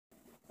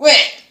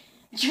Wait.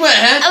 What you want,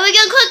 huh? Are we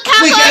gonna cook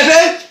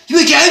tacos?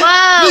 We can.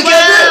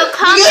 Whoa,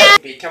 calm down.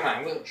 Okay, come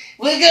on.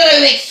 We're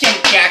gonna make some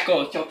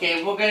tacos,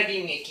 okay? We're gonna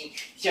be making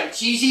some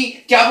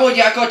cheesy double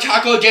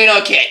taco dinner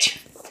kit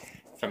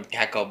from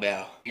Taco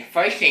Bell. The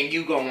first thing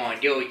you gonna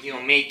wanna do is you're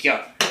gonna make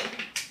your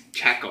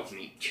taco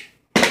meat.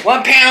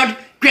 1 pound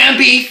ground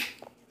beef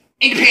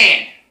in the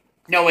pan.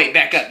 No, wait,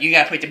 back up. You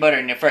gotta put the butter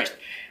in there first.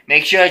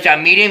 Make sure it's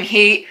on medium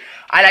heat.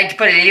 I like to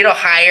put it a little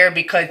higher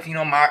because, you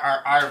know,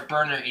 our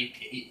burner,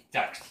 it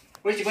sucks.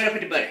 Where's the butter? Put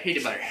the butter. Hit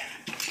the butter.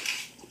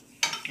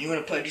 You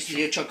want to put just a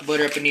little chunk of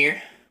butter up in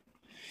here.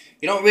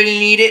 You don't really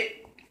need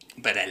it,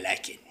 but I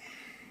like it.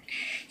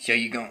 So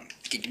you're going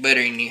to get the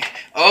butter in there.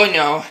 Oh,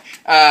 no.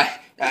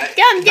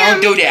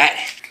 Don't do that.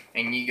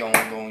 And you're going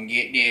to go and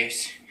get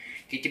this.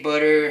 Get the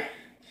butter.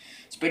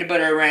 Spread the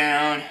butter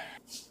around.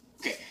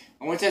 Okay.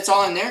 And once that's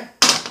all in there,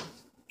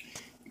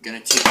 you're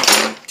going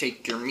to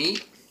take your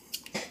meat.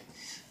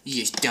 You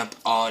just dump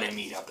all the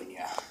meat up in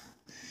here.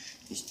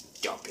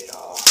 Just dump it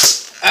all.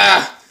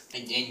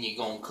 And then you're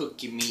going to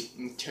cook your meat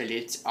until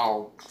it's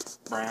all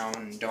brown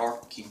and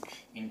dark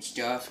and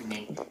stuff. And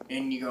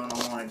then you're going to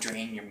want to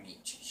drain your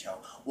meat. So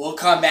we'll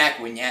come back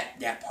when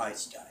that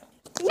part's done.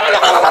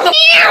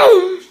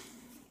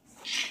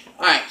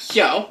 Alright,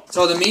 so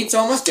the meat's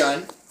almost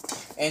done.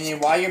 And then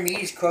while your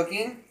meat is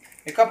cooking,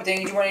 a couple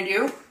things you want to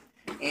do.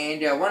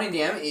 And one of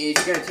them is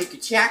you're going to take the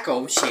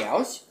taco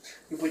shells.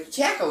 You put the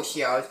taco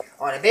shells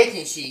on a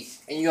baking sheet.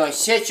 And you're going to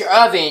set your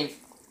oven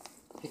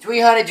to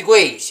 300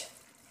 degrees.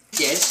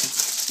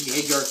 Yes, you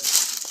add your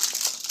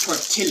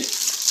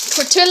tortillas.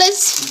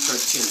 Tortillas?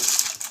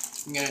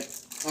 You're gonna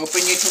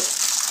open your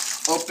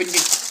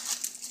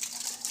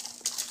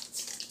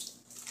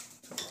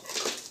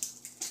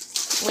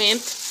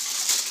Wimp.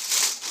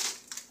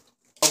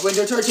 Open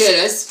the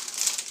tortillas.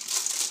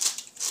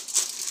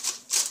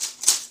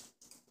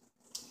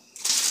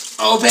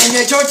 Open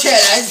the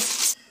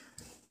tortillas.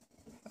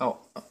 Oh,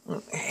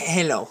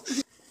 hello.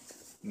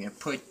 You're gonna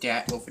put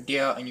that over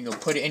there and you're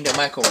gonna put it in the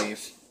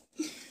microwave.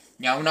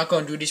 Now, we're not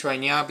going to do this right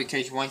now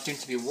because you want them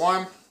to be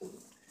warm.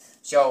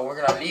 So, we're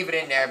going to leave it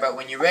in there. But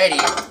when you're ready,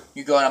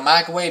 you're going to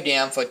microwave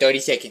them for 30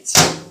 seconds.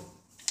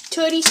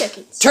 30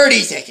 seconds. 30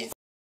 seconds.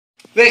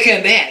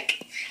 Welcome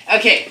back.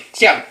 Okay,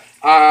 so,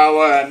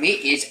 our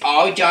meat is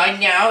all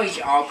done now. It's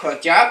all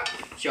cooked up.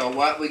 So,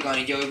 what we're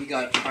going to do is we're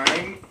going to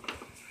turn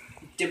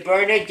the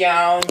burner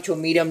down to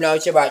medium low.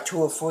 It's about 2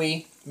 or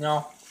 3, you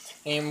know.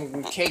 And we're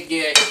going to take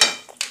this.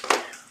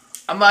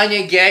 I'm going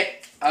to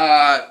get,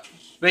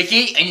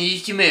 Ricky, I need you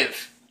to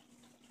move.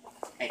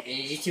 I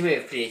need you to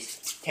move, please.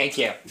 Thank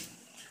you.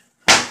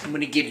 I'm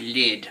going to get a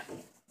lid.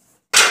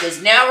 Because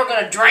now we're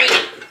going to drain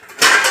it.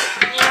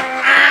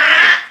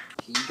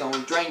 You're going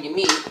to drain the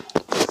meat.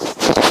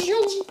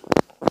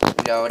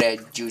 Get all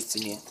that juice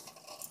in it.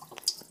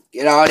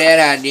 Get all that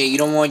out of there. You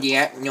don't want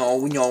that.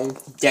 No,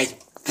 that's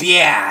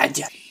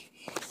bad.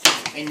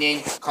 And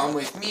then come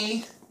with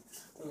me.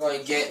 We're going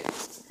to get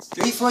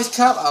 3/4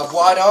 cup of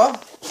water.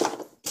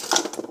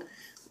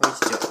 What's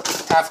the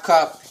 1/2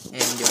 cup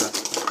and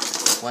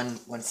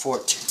 1/4.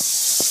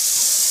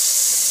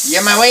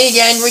 You're my way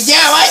again. Watch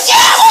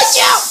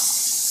out!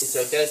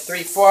 So that's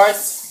 3/4.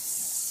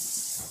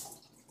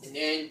 And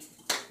then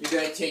you're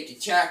gonna take the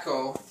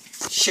taco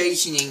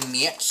seasoning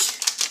mix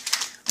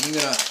and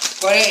you're gonna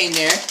put it in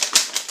there,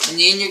 and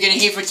then you're gonna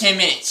heat for 10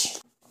 minutes.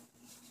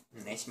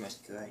 That smells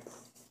good.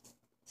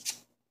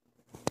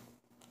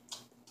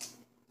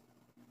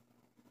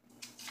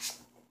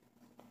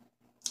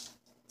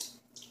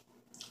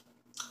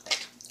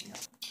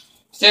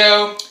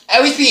 So,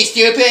 I was being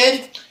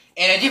stupid,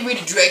 and I didn't read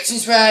the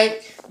directions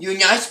right. You're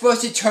not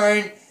supposed to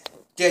turn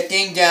the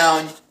thing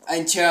down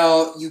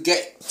until you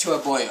get to a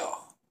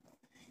boil.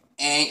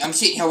 And I'm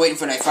sitting here waiting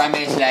for like 5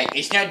 minutes, like,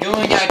 it's not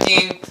doing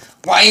nothing.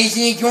 Why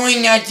isn't it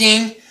doing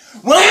nothing?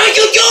 Why aren't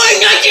you doing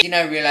nothing? Then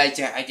I realized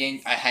that I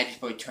had to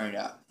put it turned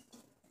up.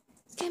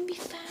 It's gonna be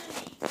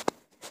fine.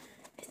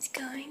 It's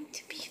going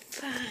to be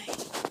fine.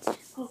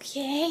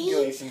 Okay? Get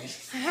away from me.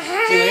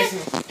 Get away from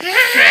me.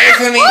 Get away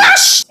from me.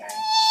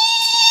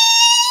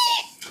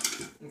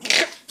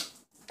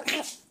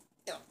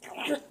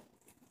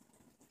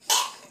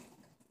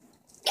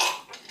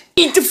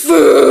 Eat the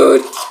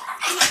food!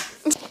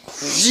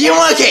 You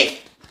want a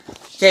cake?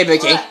 Okay,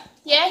 Becky.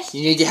 Yes?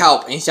 You need to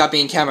help and stop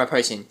being camera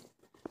person.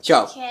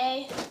 So,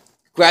 Okay.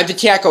 grab the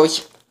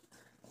tacos.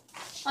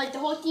 Like the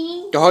whole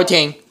thing? The whole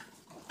thing.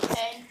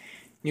 Okay.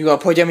 You gonna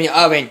put them in the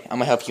oven. I'm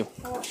gonna help you.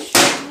 Oh,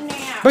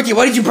 now. Becky,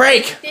 what did you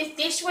break?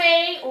 This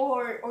way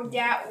or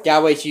that way?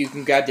 That way so you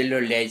can grab the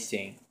little ledge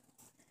thing.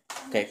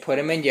 Okay, put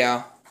them in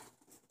there.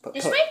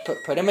 This way?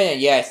 Put them in there,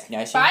 yes.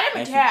 Nice.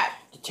 Bottom or top?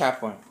 The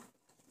top one.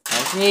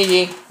 Nice and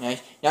easy.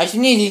 Nice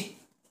and easy.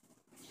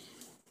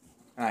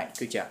 Alright,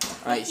 good job.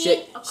 Alright,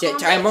 set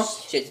timer.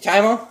 Set the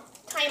timer.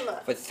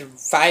 Timer. For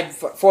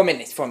 4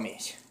 minutes. 4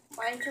 minutes.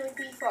 1, 2,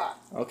 3, 4.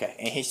 Okay,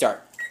 and hit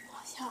start.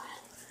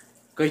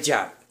 Good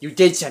job. You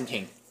did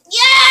something.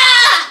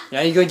 Yeah!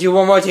 Now you're gonna do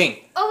one more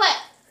thing. Oh, what?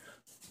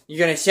 You're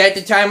gonna set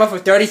the timer for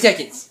 30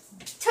 seconds.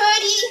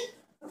 30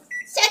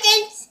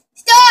 seconds.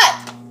 Start!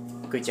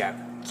 Good job.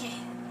 Okay.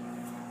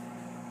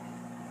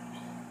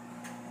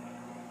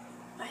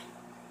 Bye.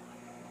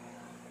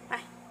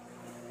 Bye.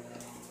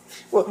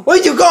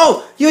 Where'd you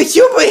go? Your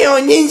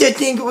superhero ninja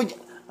thing.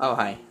 Oh,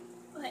 hi.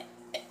 What?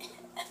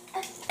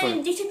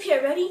 And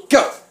disappear. Ready?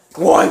 Go.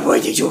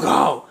 Where did you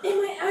go? Am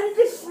I out of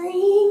the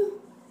frame?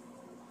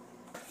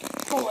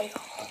 Boy.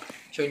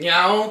 So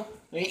now,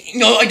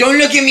 no, don't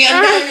look at me.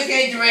 I'm not looking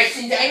at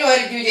directions. I know how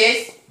to do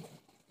this.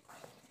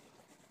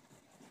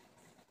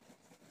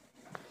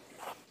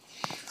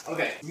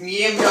 Okay,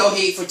 medium low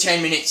heat for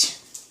 10 minutes.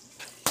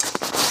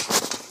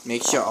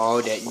 Make sure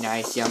all that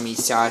nice yummy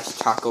sauce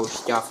taco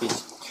stuff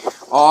is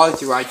all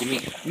throughout the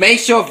meat. Make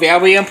sure,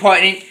 very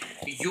important,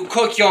 you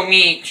cook your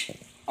meat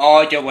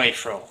all the way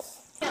through.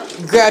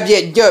 Grab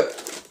that dip.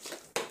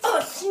 Oh,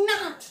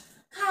 snap!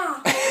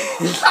 Ha!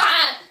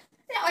 Ha!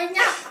 That was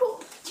not cool.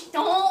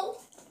 No.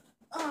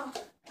 Oh.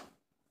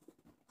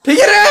 Pick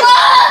it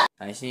up!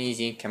 Nice and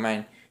easy. Come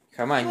on.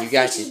 Come on, you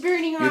got this.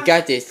 You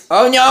got this.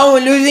 Oh no,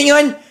 we're losing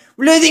one.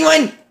 We're losing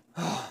one.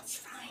 Oh, It's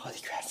fine. holy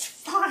crap. It's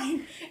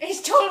fine.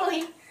 It's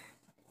totally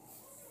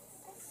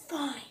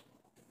fine.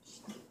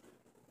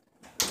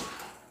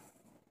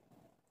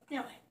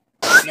 No way.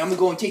 Now we're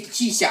going to take the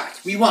cheese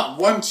sauce. We want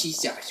warm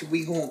cheese sauce.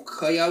 We're going to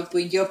cut out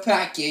with your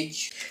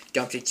package.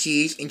 Dump the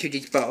cheese into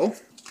this bowl.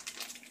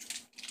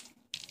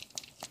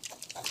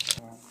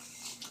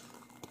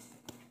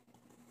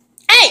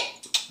 Hey!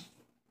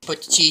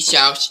 Put the cheese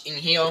sauce in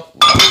here.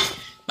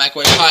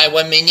 Microwave high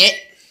 1 minute.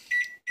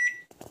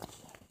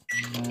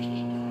 And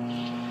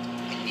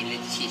then let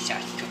the cheese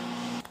sauce go.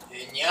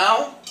 And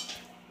now,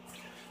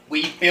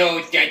 we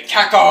build the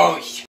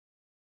tacos.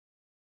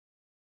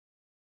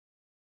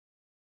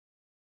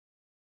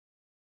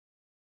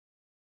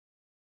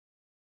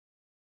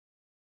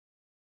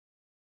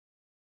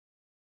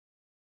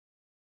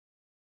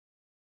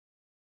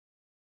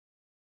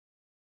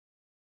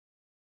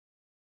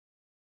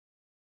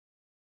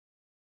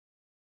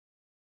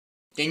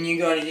 Then you're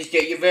going to just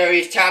get your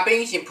various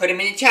toppings and put them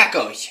in the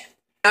tacos.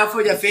 Now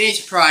for the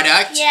finished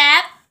product.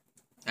 Yep.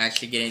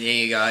 Actually, there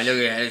you go. Look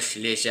at that.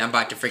 Listen, I'm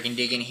about to freaking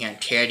dig in here and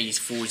tear these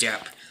fools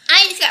up.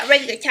 I just got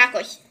regular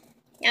tacos.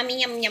 Yummy,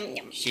 yum, yum,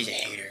 yum. She's a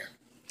hater.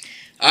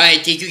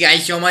 Alright, thank you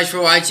guys so much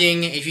for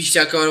watching. If you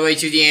stuck all the way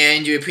to the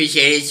end, we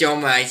appreciate it so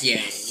much.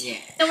 Yes, yeah.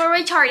 And we're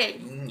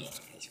retarded.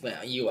 Yes,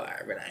 well, you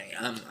are, but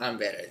I'm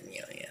better than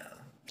you,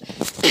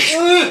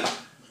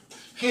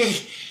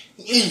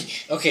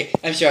 Okay,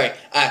 I'm sorry.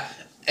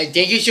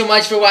 Thank you so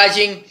much for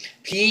watching.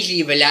 Please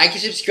leave a like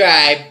and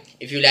subscribe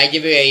if you like the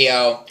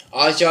video.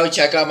 Also,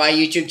 check out my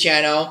YouTube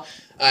channel,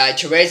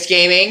 Tourette's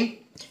Gaming,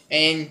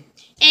 and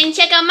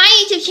check out my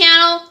YouTube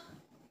channel,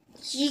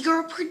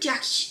 Yeager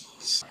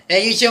Productions.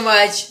 thank you so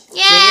much.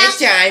 Yeah. See you next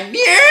time.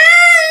 Yeah.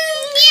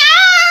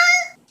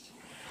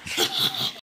 Yeah.